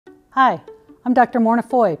Hi, I'm Dr. Morna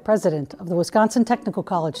Foy, President of the Wisconsin Technical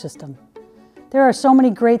College System. There are so many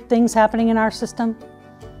great things happening in our system.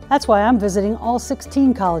 That's why I'm visiting all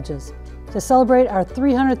 16 colleges to celebrate our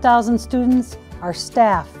 300,000 students, our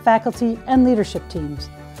staff, faculty, and leadership teams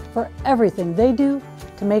for everything they do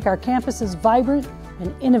to make our campuses vibrant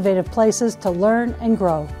and innovative places to learn and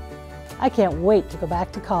grow. I can't wait to go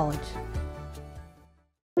back to college.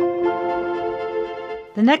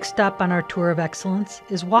 The next stop on our tour of excellence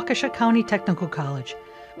is Waukesha County Technical College,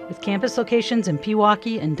 with campus locations in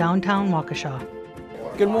Pewaukee and downtown Waukesha.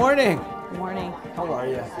 Good morning. Good morning. How are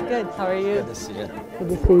you? Good. How are you? Good to see you. Good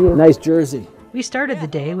to see you. Nice jersey. We started the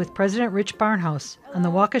day with President Rich Barnhouse on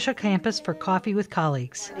the Waukesha campus for coffee with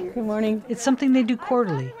colleagues. Good morning. It's something they do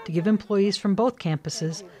quarterly to give employees from both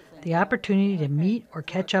campuses the opportunity to meet or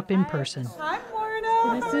catch up in person. Hi,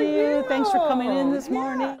 Morna. Good to see you. Thanks for coming in this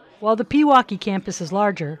morning. While the Pewaukee campus is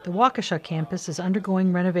larger, the Waukesha campus is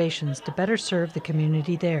undergoing renovations to better serve the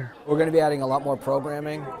community there. We're going to be adding a lot more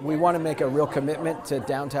programming. We want to make a real commitment to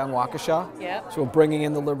downtown Waukesha. Yep. So we're bringing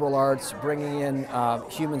in the liberal arts, bringing in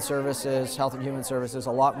human services, health and human services,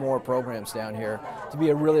 a lot more programs down here to be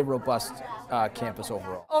a really robust campus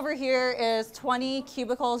overall. Over here is 20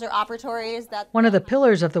 cubicles or operatories. One of the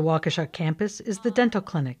pillars of the Waukesha campus is the dental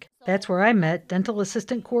clinic. That's where I met Dental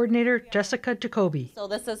Assistant Coordinator Jessica Jacoby. So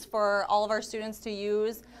this is for all of our students to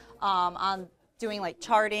use on doing like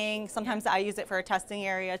charting. Sometimes I use it for a testing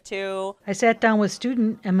area too. I sat down with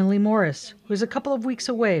student Emily Morris, who is a couple of weeks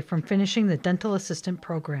away from finishing the dental assistant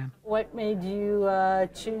program. What made you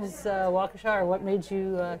choose Waukesha, or what made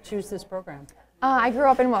you choose this program? I grew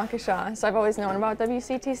up in Waukesha, so I've always known about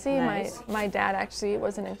WCTC. Nice. My dad actually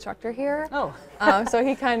was an instructor here. Oh. So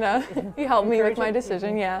he helped me with my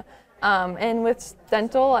decision, yeah. And with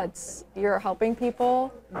dental, you're helping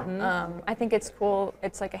people. I think it's cool.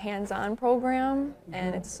 It's like a hands-on program,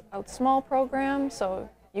 and it's a small program, so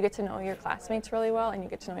you get to know your classmates really well, and you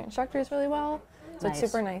get to know your instructors really well. So Nice.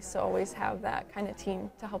 It's super nice to always have that kind of team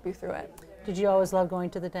to help you through it. Did you always love going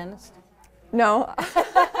to the dentist? No.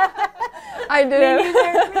 I didn't.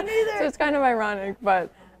 Me neither. So it's kind of ironic,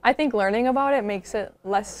 but I think learning about it makes it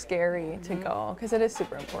less scary to go, because it is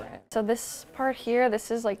super important. So this part here,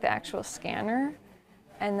 this is like the actual scanner,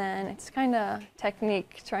 and then it's kind of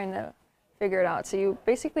technique trying to figure it out. So you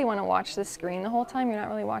basically want to watch the screen the whole time. You're not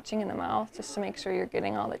really watching in the mouth, just to make sure you're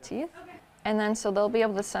getting all the teeth. And then so they'll be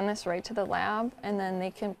able to send this right to the lab, and then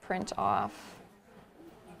they can print off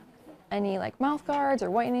any like mouth guards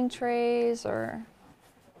or whitening trays or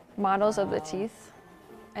models of the teeth,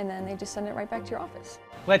 and then they just send it right back to your office.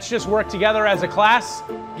 Let's just work together as a class,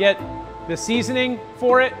 get the seasoning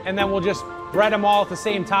for it, and then we'll just bread them all at the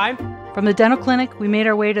same time. From the dental clinic, we made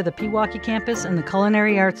our way to the Pewaukee campus and the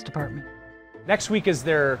culinary arts department. Next week is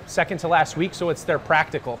their second to last week, so it's their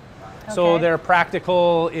practical. Okay. So their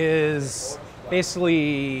practical is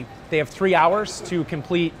basically, they have 3 hours to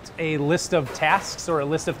complete a list of tasks or a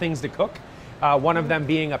list of things to cook. One of them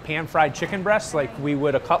being a pan-fried chicken breast, like we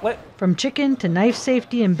would a cutlet. From chicken to knife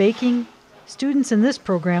safety and baking, students in this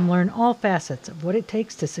program learn all facets of what it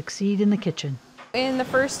takes to succeed in the kitchen. In the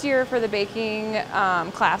first year for the baking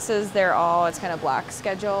classes, it's kind of block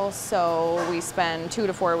schedule, so we spend 2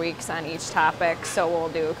 to 4 weeks on each topic. So we'll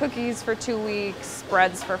do cookies for 2 weeks,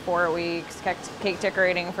 breads for 4 weeks, cake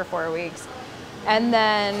decorating for 4 weeks. And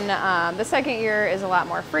then the second year is a lot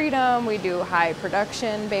more freedom. We do high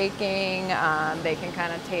production baking. They can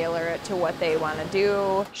kind of tailor it to what they want to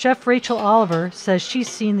do. Chef Rachel Oliver says she's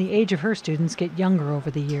seen the age of her students get younger over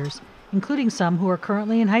the years, including some who are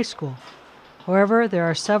currently in high school. However, there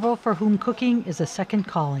are several for whom cooking is a second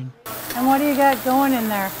calling. And what do you got going in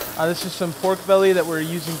there? This is some pork belly that we're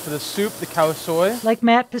using for the soup, the cow soy. Like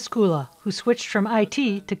Matt Piscula, who switched from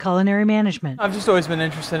IT to culinary management. I've just always been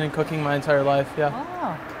interested in cooking my entire life, yeah.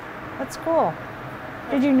 Oh, that's cool.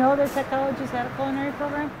 Did you know that tech colleges had a culinary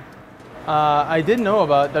program? I did know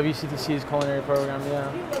about WCTC's culinary program,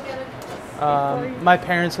 yeah. My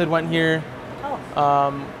parents had went here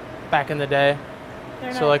back in the day.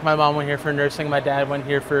 So like my mom went here for nursing, my dad went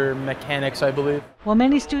here for mechanics, I believe. While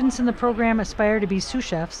many students in the program aspire to be sous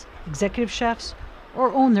chefs, executive chefs,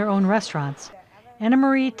 or own their own restaurants, Anna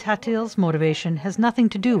Marie Tatil's motivation has nothing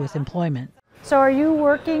to do with employment. So are you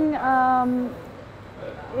working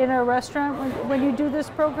in a restaurant when you do this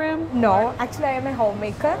program? No, actually I am a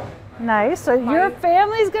homemaker. Nice. So your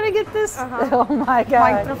family's going to get this? Oh my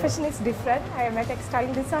God. My profession is different. I am a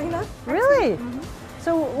textile designer. Really?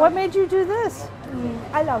 So what made you do this?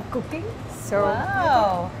 I love cooking, so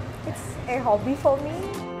Wow. it's a hobby for me.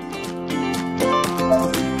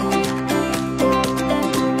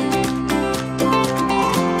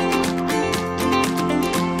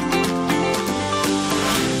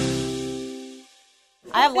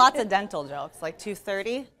 I have lots of dental jokes, like tooth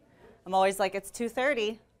 30. I'm always like, it's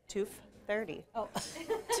 2:30, tooth 30. Oh.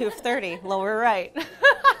 Tooth 30, lower right.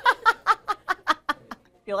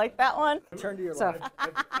 You like that one? Turn to your So-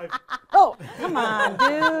 left. Oh, come on,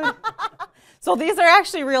 dude. So these are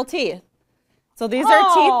actually real teeth. So these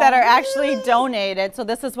are teeth that are actually donated. So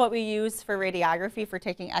this is what we use for radiography, for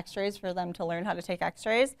taking x-rays, for them to learn how to take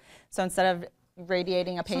x-rays. So instead of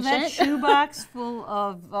radiating a patient. So that shoebox full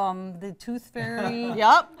of the tooth fairy.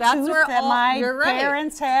 Yep, that's tooth where that all, my you're right.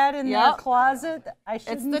 parents had in their Yep. closet. It's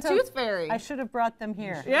the tooth fairy. I should have brought them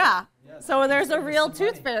here. Yeah. So there's a real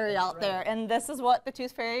tooth fairy out there, and this is what the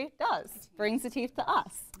tooth fairy does. Brings the teeth to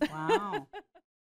us. Wow.